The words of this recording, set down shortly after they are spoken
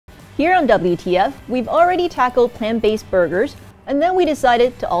Here on WTF, we've already tackled plant-based burgers, and then we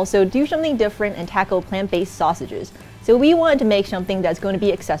decided to also do something different and tackle plant-based sausages. So we wanted to make something that's going to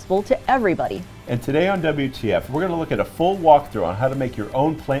be accessible to everybody. And today on WTF, we're going to look at a full walkthrough on how to make your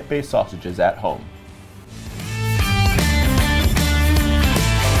own plant-based sausages at home.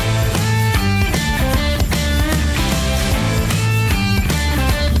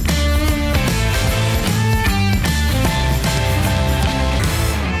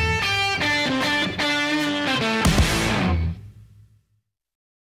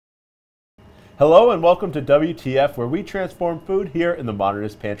 Hello and welcome to WTF, where we transform food here in the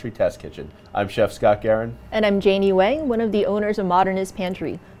Modernist Pantry Test Kitchen. I'm Chef Scott Guerin. And I'm Janie Wang, one of the owners of Modernist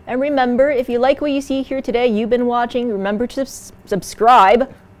Pantry. And remember, if you like what you see here today, you've been watching, remember to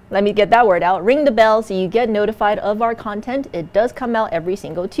subscribe. Let me get that word out. Ring the bell so you get notified of our content. It does come out every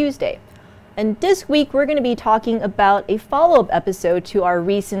single Tuesday. And this week, we're going to be talking about a follow-up episode to our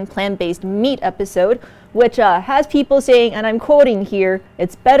recent plant-based meat episode, which has people saying, and I'm quoting here,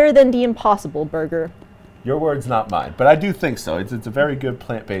 "It's better than the Impossible Burger." Your words, not mine, but I do think so. It's a very good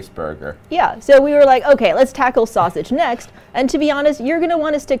plant-based burger. Yeah, so we were like, okay, let's tackle sausage next. And to be honest, you're going to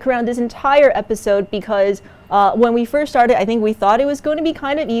want to stick around this entire episode because when we first started, I think we thought it was going to be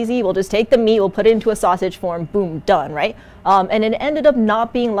kind of easy. We'll just take the meat, we'll put it into a sausage form, boom, done, right? And it ended up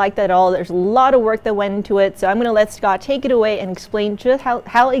not being like that at all. There's a lot of work that went into it. So I'm going to let Scott take it away and explain just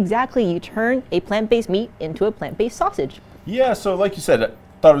how exactly you turn a plant-based meat into a plant-based sausage. Yeah, so like you said, I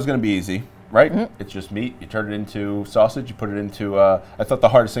thought it was going to be easy. Right? It's just meat. You turn it into sausage. You put it into, I thought the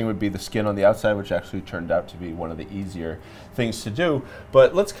hardest thing would be the skin on the outside, which actually turned out to be one of the easier things to do.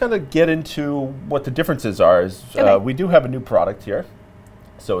 But let's kind of get into what the differences are. We do have a new product here.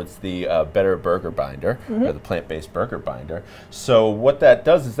 So it's the Better Burger Binder, or the plant-based burger binder. So what that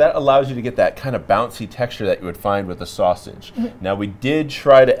does is that allows you to get that kind of bouncy texture that you would find with a sausage. Now we did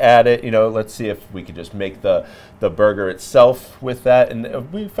try to add it, let's see if we could just make the burger itself with that.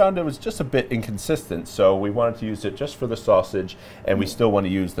 And we found it was just a bit inconsistent. So we wanted to use it just for the sausage, and we still want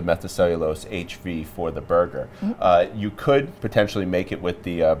to use the methicellulose HV for the burger. You could potentially make it with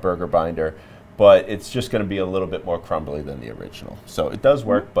the burger binder, but it's just going to be a little bit more crumbly than the original. So it does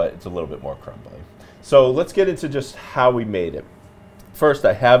work, but it's a little bit more crumbly. So let's get into just how we made it. First,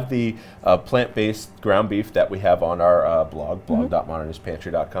 I have the plant-based ground beef that we have on our blog,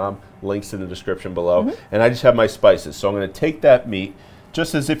 blog.modernistpantry.com. Links in the description below. And I just have my spices. So I'm going to take that meat,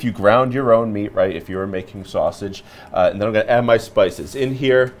 just as if you ground your own meat, right, if you were making sausage. And then I'm going to add my spices. In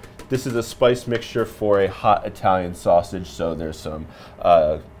here, this is a spice mixture for a hot Italian sausage. So there's some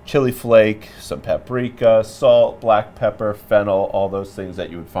chili flake, some paprika, salt, black pepper, fennel, all those things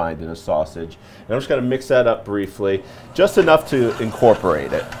that you would find in a sausage. And I'm just going to mix that up briefly, just enough to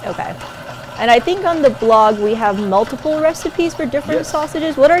incorporate it. Okay. And I think on the blog we have multiple recipes for different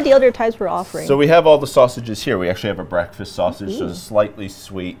sausages. What are the other types we're offering? So we have all the sausages here. We actually have a breakfast sausage, so it's slightly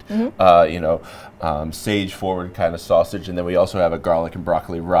sweet, sage forward kind of sausage. And then we also have a garlic and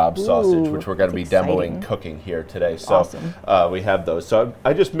broccoli Rabe sausage, which we're going to be demoing cooking here today. So we have those. So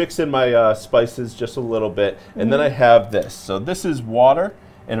I just mix in my spices just a little bit. And then I have this. So this is water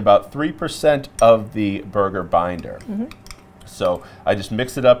and about 3% of the burger binder. So I just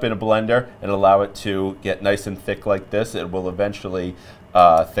mix it up in a blender and allow it to get nice and thick like this. It will eventually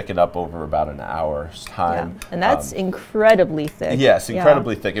thicken up over about an hour's time. Yeah. And that's incredibly thick. Yes,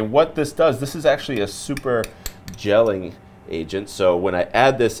 incredibly thick. And what this does, this is actually a super gelling agent. So when I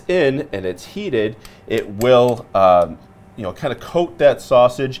add this in and it's heated, it will kind of coat that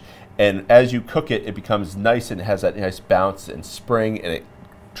sausage. And as you cook it, it becomes nice and it has that nice bounce and spring, and it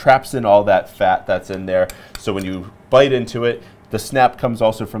traps in all that fat that's in there. So when you bite into it, the snap comes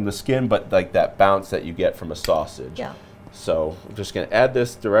also from the skin, but like that bounce that you get from a sausage. Yeah. So I'm just going to add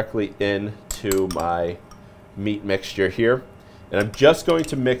this directly into my meat mixture here. And I'm just going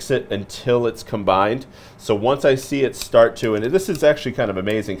to mix it until it's combined. So once I see it start to, and this is actually kind of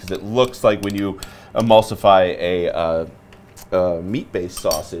amazing because it looks like when you emulsify a meat-based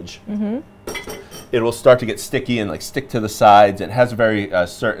sausage, it will start to get sticky and like stick to the sides. It has a very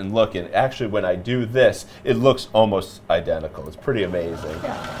certain look, and actually when I do this, it looks almost identical. It's pretty amazing.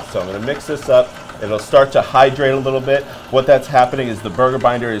 So I'm going to mix this up. It'll start to hydrate a little bit. What that's happening is the burger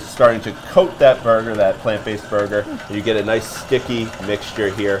binder is starting to coat that burger, that plant-based burger, and you get a nice sticky mixture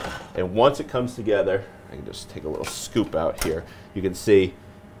here. And once it comes together, I can just take a little scoop out here. You can see,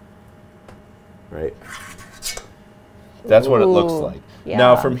 right? That's what it looks like.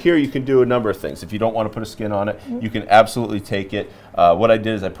 Now from here you can do a number of things. If you don't want to put a skin on it, you can absolutely take it. What I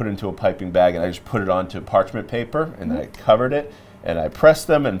did is I put it into a piping bag and I just put it onto parchment paper and then I covered it. and I pressed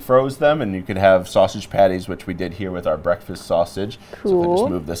them and froze them, and you can have sausage patties, which we did here with our breakfast sausage. Cool. So if I just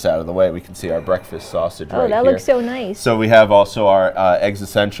move this out of the way, we can see our breakfast sausage right here. Oh, that looks so nice. So we have also our Eggs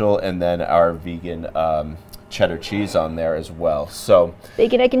Essential and then our vegan cheddar cheese on there as well. So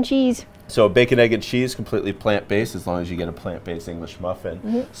bacon, egg, and cheese. So bacon, egg, and cheese, completely plant-based, as long as you get a plant-based English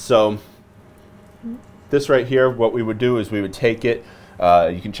muffin. So this right here, what we would do is we would take it.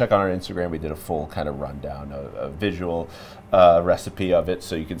 You can check on our Instagram. We did a full kind of rundown, a visual recipe of it,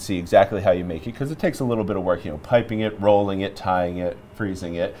 so you can see exactly how you make it, because it takes a little bit of work, you know, piping it, rolling it, tying it,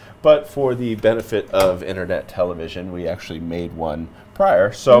 freezing it. But for the benefit of internet television, we actually made one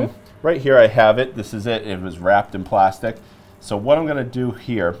prior. So right here I have it. This is it. It was wrapped in plastic. So what I'm going to do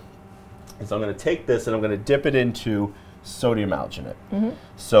here is I'm going to take this and I'm going to dip it into sodium alginate.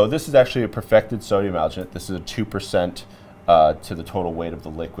 So this is actually a perfected sodium alginate. This is a 2% to the total weight of the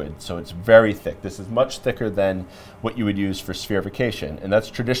liquid. So it's very thick. This is much thicker than what you would use for spherification, and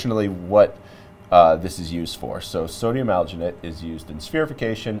that's traditionally what this is used for. So sodium alginate is used in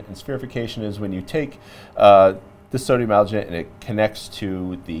spherification, and spherification is when you take the sodium alginate and it connects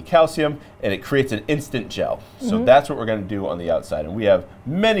to the calcium and it creates an instant gel. So that's what we're going to do on the outside. And we have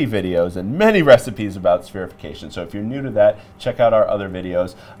many videos and many recipes about spherification. So if you're new to that, check out our other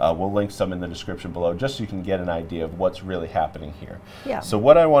videos. We'll link some in the description below just so you can get an idea of what's really happening here. Yeah. So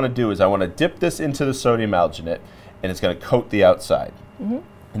what I want to do is I want to dip this into the sodium alginate and it's going to coat the outside. And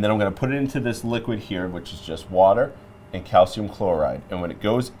then I'm going to put it into this liquid here, which is just water and calcium chloride. And when it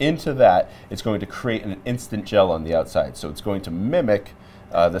goes into that, it's going to create an instant gel on the outside. So it's going to mimic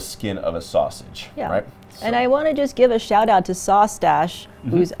the skin of a sausage. Right? So. And I want to just give a shout out to Sauce Stash,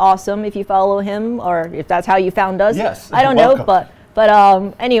 who's awesome. If you follow him, or if that's how you found us. Yes. I don't know, but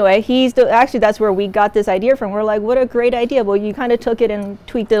anyway, actually that's where we got this idea from. We're like, what a great idea. Well, you kind of took it and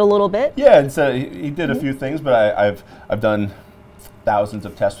tweaked it a little bit. Yeah, and so he did a few things, but I've done thousands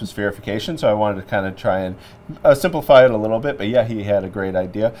of tests with spherification, so I wanted to kind of try and simplify it a little bit. But yeah, he had a great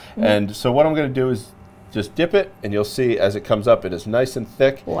idea. And so what I'm going to do is just dip it, and you'll see as it comes up, it is nice and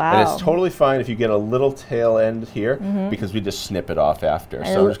thick. Wow. And it's totally fine if you get a little tail end here, because we just snip it off after. And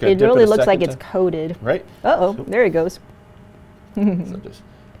so it really looks like it's coated. Right? Uh-oh, there it goes. So just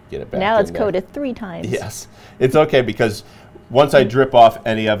get it back now in it's coated 3 times. Yes. It's okay, because once I drip off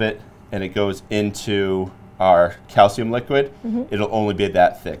any of it and it goes into our calcium liquid, it'll only be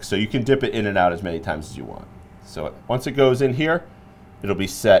that thick. So you can dip it in and out as many times as you want. So once it goes in here, it'll be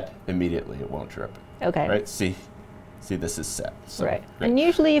set immediately. It won't drip. Okay. Right? See, this is set. So, right. And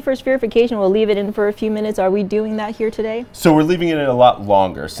usually for spherification, we'll leave it in for a few minutes. Are we doing that here today? So we're leaving it in a lot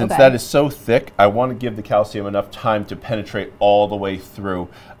longer. Since that is so thick, I want to give the calcium enough time to penetrate all the way through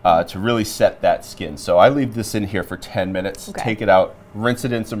to really set that skin. So I leave this in here for 10 minutes, take it out, rinse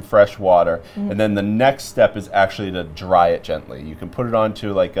it in some fresh water, and then the next step is actually to dry it gently. You can put it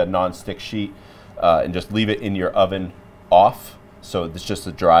onto like a non-stick sheet and just leave it in your oven off. So it's just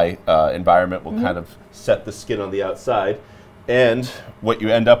a dry environment will kind of set the skin on the outside. And what you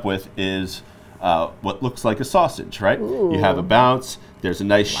end up with is what looks like a sausage, right? Ooh. You have a bounce, there's a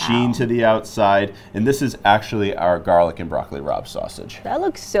nice sheen to the outside, and this is actually our garlic and broccoli Rabe sausage. That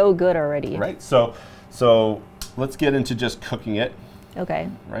looks so good already. Right, so let's get into just cooking it. Okay.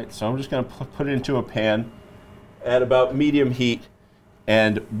 Right, so I'm just gonna put it into a pan at about medium heat.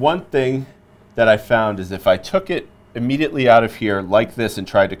 And one thing that I found is if I took it immediately out of here like this and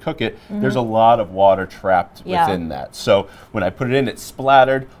tried to cook it, there's a lot of water trapped within that. So when I put it in, it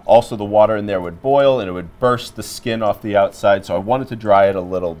splattered. Also the water in there would boil and it would burst the skin off the outside. So I wanted to dry it a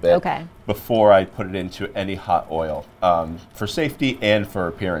little bit before I put it into any hot oil for safety and for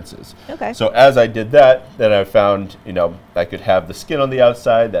appearances. Okay. So as I did that, then I found, you know, I could have the skin on the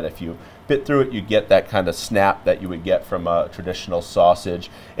outside that if you bit through it, you get that kind of snap that you would get from a traditional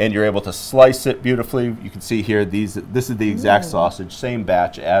sausage, and you're able to slice it beautifully. You can see here, this is the exact sausage, same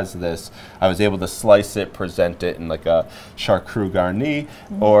batch as this. I was able to slice it, present it in like a charcuterie garni,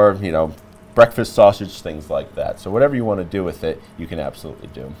 or, you know, breakfast sausage, things like that. So whatever you want to do with it, you can absolutely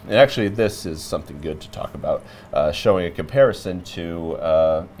do. And actually, this is something good to talk about, showing a comparison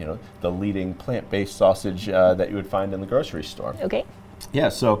to, you know, the leading plant-based sausage that you would find in the grocery store. Okay. Yeah,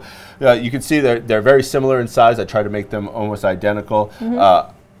 so you can see they're very similar in size. I try to make them almost identical.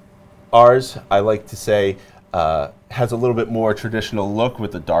 Ours, I like to say, has a little bit more traditional look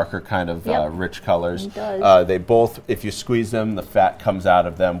with the darker kind of rich colors. It does. They both, if you squeeze them, the fat comes out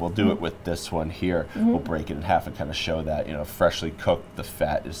of them. We'll do it with this one here. We'll break it in half and kind of show that, you know, freshly cooked, the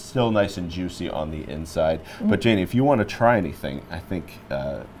fat is still nice and juicy on the inside. But Janie, if you want to try anything, I think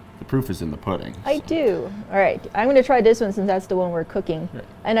The proof is in the pudding. I do. All right, I'm going to try this one since that's the one we're cooking. Right.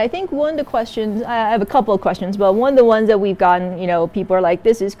 And I think one of the questions, I have a couple of questions, but one of the ones that we've gotten, you know, people are like,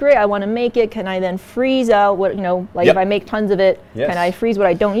 this is great, I want to make it. Can I then freeze out what, you know, like if I make tons of it, can I freeze what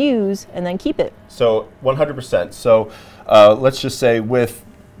I don't use and then keep it? So 100%. So let's just say with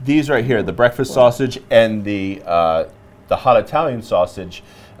these right here, the breakfast sausage and the hot Italian sausage,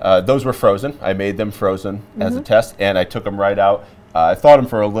 those were frozen. I made them frozen as a test, and I took them right out. I thawed them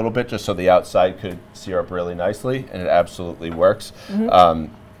for a little bit just so the outside could sear up really nicely, and it absolutely works.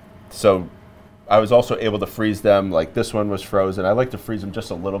 So I was also able to freeze them, like this one was frozen. I like to freeze them just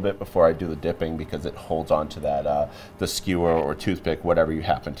a little bit before I do the dipping because it holds on to that, the skewer or toothpick, whatever you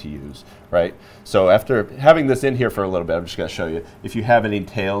happen to use, right? So after having this in here for a little bit, I'm just gonna show you. If you have any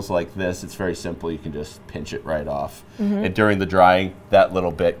tails like this, it's very simple. You can just pinch it right off. And during the drying, that little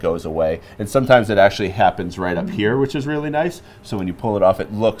bit goes away. And sometimes it actually happens right up here, which is really nice. So when you pull it off,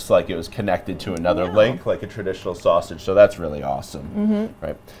 it looks like it was connected to another link, like a traditional sausage. So that's really awesome,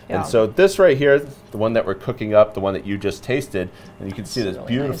 right? And so this right here, the one that we're cooking up, the one that you just tasted, and you can see this really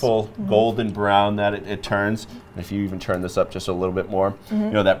beautiful golden brown that it turns. And if you even turn this up just a little bit more, you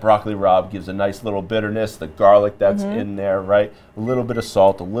know, that broccoli rabe gives a nice little bitterness, the garlic that's in there, right? A little bit of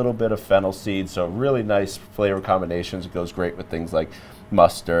salt, a little bit of fennel seed, so really nice flavor combinations. It goes great with things like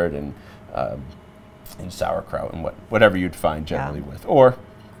mustard and sauerkraut and whatever you'd find generally with, or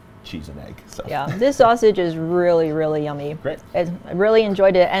cheese and egg. So. Yeah, this sausage is really, really yummy. Great. I really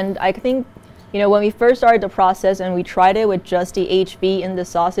enjoyed it, and I think, you know, when we first started the process and we tried it with just the HB in the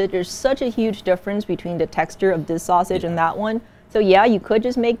sausage, there's such a huge difference between the texture of this sausage and that one. So yeah, you could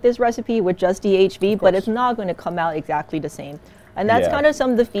just make this recipe with just the HB, but it's not going to come out exactly the same. And that's kind of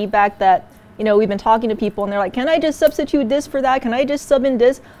some of the feedback that, you know, we've been talking to people and they're like, can I just substitute this for that? Can I just sub in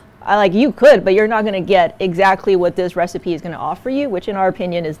this? You could, but you're not going to get exactly what this recipe is going to offer you, which in our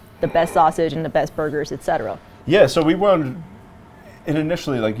opinion is the best sausage and the best burgers, etc. Yeah, so we wanted, and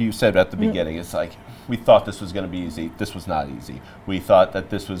initially, like you said at the beginning, it's like we thought this was going to be easy. This was not easy. We thought that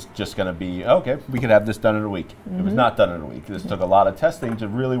this was just going to be, okay, we could have this done in a week. It was not done in a week. This took a lot of testing to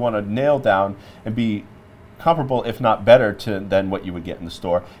really want to nail down and be comparable, if not better, than what you would get in the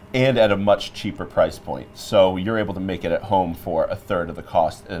store, and at a much cheaper price point. So you're able to make it at home for a third of the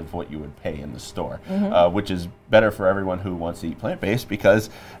cost of what you would pay in the store, which is better for everyone who wants to eat plant-based, because,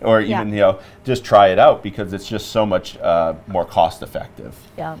 or even, you know, just try it out, because it's just so much more cost-effective.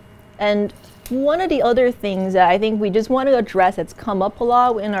 Yeah, and one of the other things that I think we just want to address that's come up a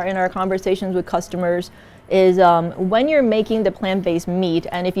lot in our conversations with customers is when you're making the plant-based meat,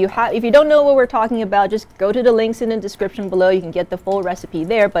 and if you don't know what we're talking about, just go to the links in the description below. You can get the full recipe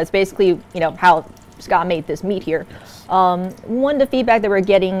there, but it's basically, you know, how Scott made this meat here. One of the feedback that we're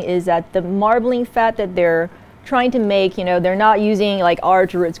getting is that the marbling fat that they're trying to make, you know, they're not using like our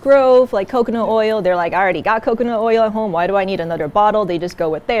Druid's Grove, like coconut oil. They're like, I already got coconut oil at home. Why do I need another bottle? They just go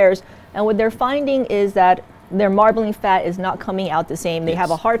with theirs. And what they're finding is that their marbling fat is not coming out the same. They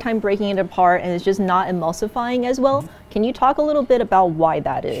have a hard time breaking it apart, and it's just not emulsifying as well. Can you talk a little bit about why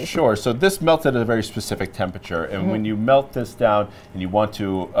that is? Sure. So this melts at a very specific temperature, and when you melt this down and you want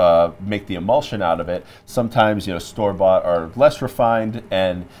to make the emulsion out of it, sometimes, you know, store-bought are less refined,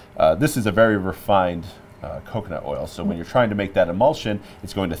 and this is a very refined coconut oil. So when you're trying to make that emulsion,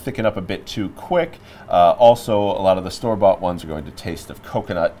 it's going to thicken up a bit too quick. Also, a lot of the store-bought ones are going to taste of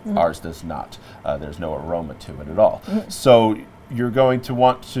coconut. Ours does not. There's no aroma to it at all. So you're going to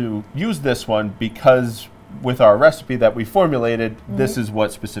want to use this one because with our recipe that we formulated, this is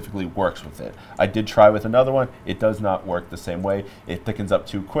what specifically works with it. I did try with another one. It does not work the same way. It thickens up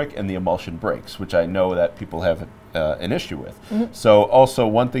too quick and the emulsion breaks, which I know that people have an issue with. So also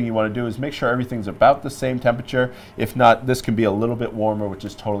one thing you want to do is make sure everything's about the same temperature. If not, this can be a little bit warmer, which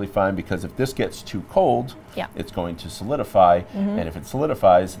is totally fine, because if this gets too cold, it's going to solidify, and if it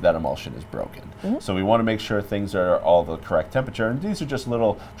solidifies, that emulsion is broken. So we want to make sure things are all the correct temperature, and these are just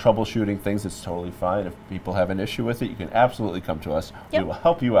little troubleshooting things. It's totally fine. If people have an issue with it, you can absolutely come to us. We will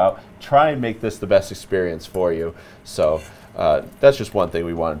help you out, try and make this the best experience for you. So that's just one thing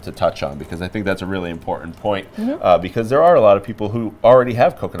we wanted to touch on, because I think that's a really important point, because there are a lot of people who already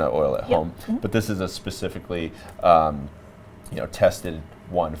have coconut oil at home, but this is a specifically you know, tested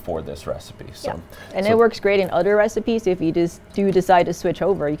one for this recipe. So, and it works great in other recipes. If you just do decide to switch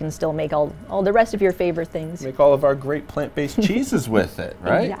over, you can still make all the rest of your favorite things. Make all of our great plant-based cheeses with it,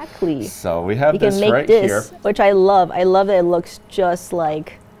 right? Exactly. So we have this right here. Which I love. I love that it looks just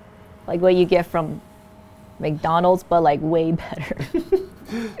like what you get from McDonald's, but like way better.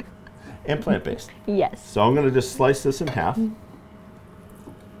 And plant-based. Yes. So I'm going to just slice this in half. And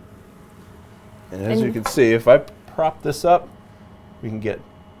as you can see, if I prop this up, we can get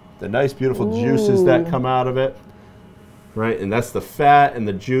the nice, beautiful juices that come out of it. Right, and that's the fat and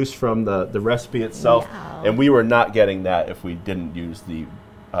the juice from the recipe itself. Wow. And we were not getting that if we didn't use the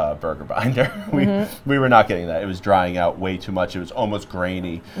burger binder. We were not getting that. It was drying out way too much. It was almost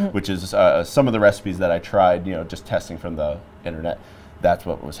grainy, which is some of the recipes that I tried, just testing from the internet. That's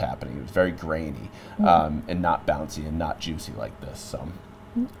what was happening. It was very grainy and not bouncy and not juicy like this. So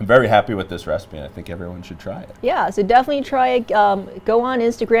I'm very happy with this recipe, and I think everyone should try it. Yeah, so definitely try it. Go on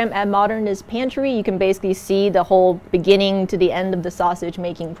Instagram at Modernist Pantry. You can basically see the whole beginning to the end of the sausage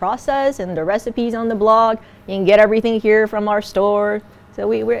making process and the recipes on the blog. You can get everything here from our store. So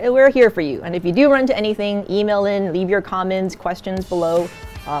we're here for you. And if you do run into anything, email in, leave your comments, questions below.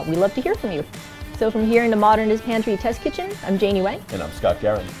 We love to hear from you. So from here in the Modernist Pantry Test Kitchen, I'm Janie Wang. And I'm Scott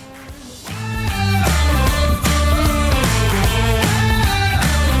Guerin.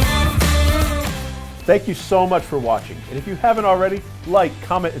 Thank you so much for watching. And if you haven't already, like,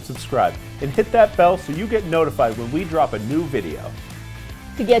 comment, and subscribe. And hit that bell so you get notified when we drop a new video.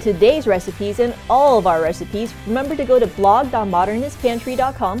 To get today's recipes and all of our recipes, remember to go to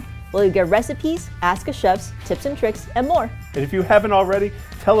blog.modernistpantry.com where you'll get recipes, ask a chefs, tips and tricks, and more. And if you haven't already,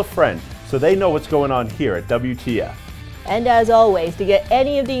 tell a friend so they know what's going on here at WTF. And as always, to get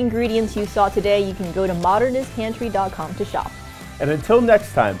any of the ingredients you saw today, you can go to modernistpantry.com to shop. And until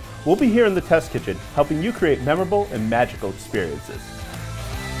next time, we'll be here in the test kitchen helping you create memorable and magical experiences.